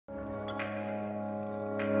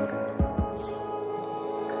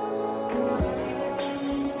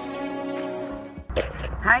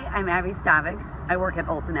Hi, I'm Abby Stavig. I work at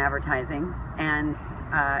Olson Advertising and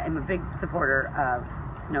am a big supporter of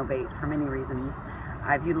snowbait for many reasons.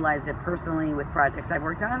 I've utilized it personally with projects I've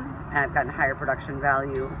worked on, and I've gotten higher production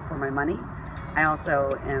value for my money. I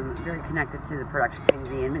also am very connected to the production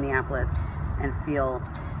community in Minneapolis and feel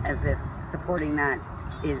as if supporting that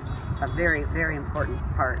is a very, very important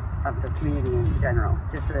part of the community in general,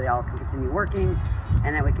 just so that they all can continue working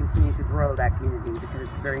and that we continue to grow that community, because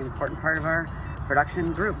it's a very important part of our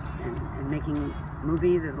production group, and making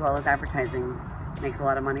movies as well as advertising makes a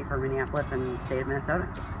lot of money for Minneapolis and the state of Minnesota.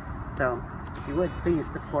 So if you would, please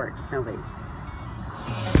support Snowbate.